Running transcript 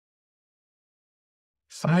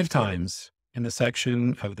5 times in the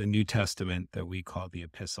section of the New Testament that we call the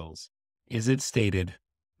epistles is it stated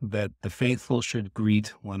that the faithful should greet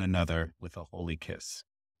one another with a holy kiss.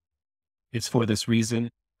 It's for this reason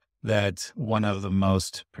that one of the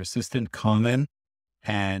most persistent, common,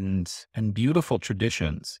 and beautiful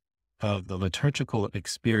traditions of the liturgical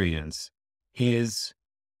experience is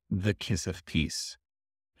the kiss of peace.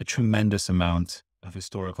 A tremendous amount of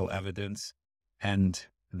historical evidence and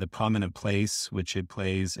the prominent place which it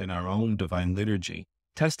plays in our own Divine Liturgy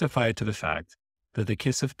testify to the fact that the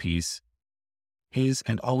kiss of peace is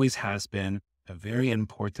and always has been a very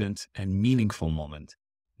important and meaningful moment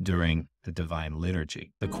during the Divine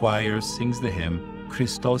Liturgy. The choir sings the hymn,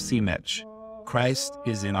 Christos imech, Christ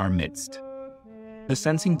is in our midst. The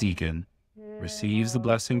censing deacon receives the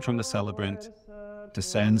blessing from the celebrant,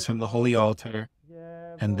 descends from the holy altar,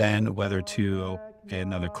 and then, whether to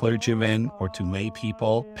another clergyman or to lay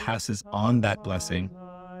people, passes on that blessing,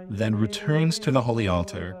 then returns to the holy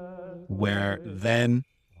altar, where then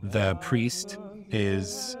the priest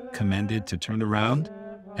is commanded to turn around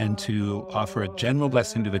and to offer a general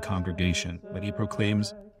blessing to the congregation, when he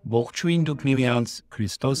proclaims, Ողջույն դուք միմյանց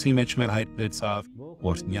Քրիստոսի մեջ մեր հայտնեցավ,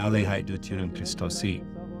 որ նյալե հայտնություն Քրիստոսի,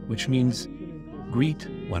 which means greet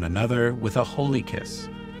one another with a holy kiss.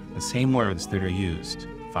 The same words that are used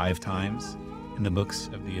 5 times in the books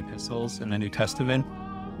of the epistles in the New Testament.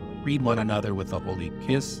 Greet one another with a holy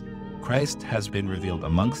kiss. Christ has been revealed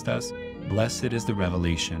amongst us. Blessed is the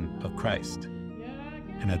revelation of Christ.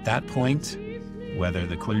 And at that point, whether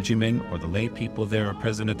the clergyman or the lay people there are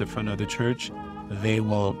present at the front of the church, they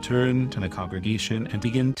will turn to the congregation and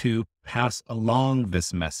begin to pass along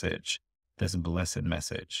this message, this blessed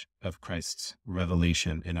message of Christ's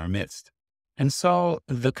revelation in our midst. And so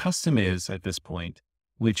the custom is at this point,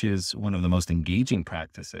 which is one of the most engaging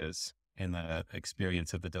practices in the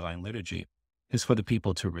experience of the Divine Liturgy, is for the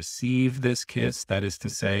people to receive this kiss. That is to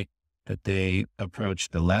say, that they approach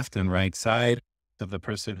the left and right side of the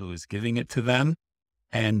person who is giving it to them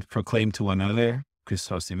and proclaim to one another,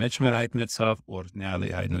 Christos imech մեր հայտնեցավ, օրհնյալ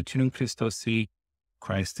է հայտնություն Քրիստոսի,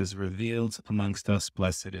 Christ is revealed amongst us,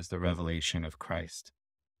 blessed is the revelation of Christ.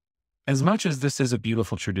 As much as this is a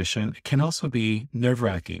beautiful tradition, it can also be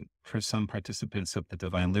nerve-wracking for some participants of the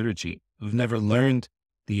Divine Liturgy who've never learned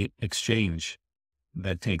the exchange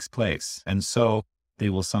that takes place, and so they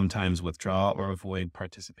will sometimes withdraw or avoid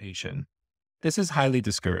participation. This is highly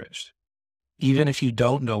discouraged. Even if you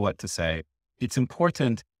don't know what to say, it's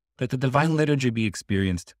important that the Divine Liturgy be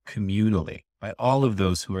experienced communally by all of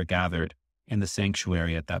those who are gathered in the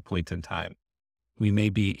sanctuary at that point in time. We may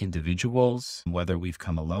be individuals, whether we've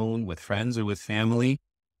come alone with friends or with family,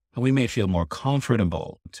 and we may feel more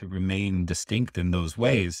comfortable to remain distinct in those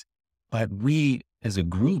ways. But we as a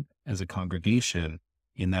group, as a congregation,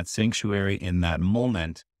 in that sanctuary, in that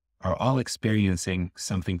moment, are all experiencing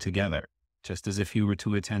something together. Just as if you were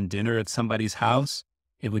to attend dinner at somebody's house,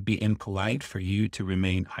 it would be impolite for you to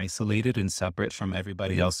remain isolated and separate from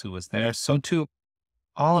everybody else who was there. So too,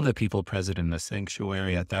 all of the people present in the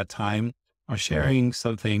sanctuary at that time are sharing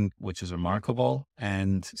something which is remarkable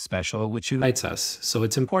and special, which unites us. So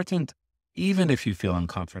it's important, even if you feel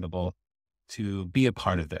uncomfortable, to be a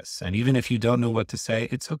part of this. And even if you don't know what to say,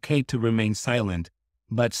 it's okay to remain silent,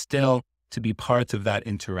 but still to be part of that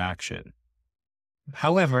interaction.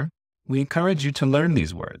 However, we encourage you to learn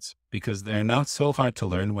these words because they're not so hard to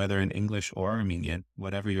learn, whether in English or Armenian,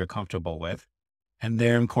 whatever you're comfortable with. And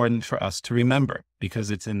they're important for us to remember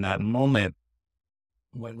because it's in that moment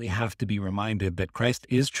when we have to be reminded that Christ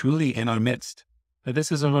is truly in our midst, that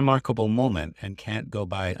this is a remarkable moment and can't go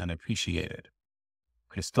by unappreciated.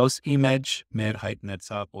 Christos imech մեր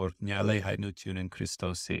հայտնեցավ, օրհնյալ է հայտնություն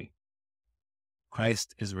Քրիստոսի.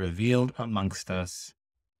 Christ is revealed amongst us.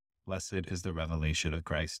 Blessed is the revelation of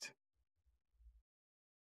Christ.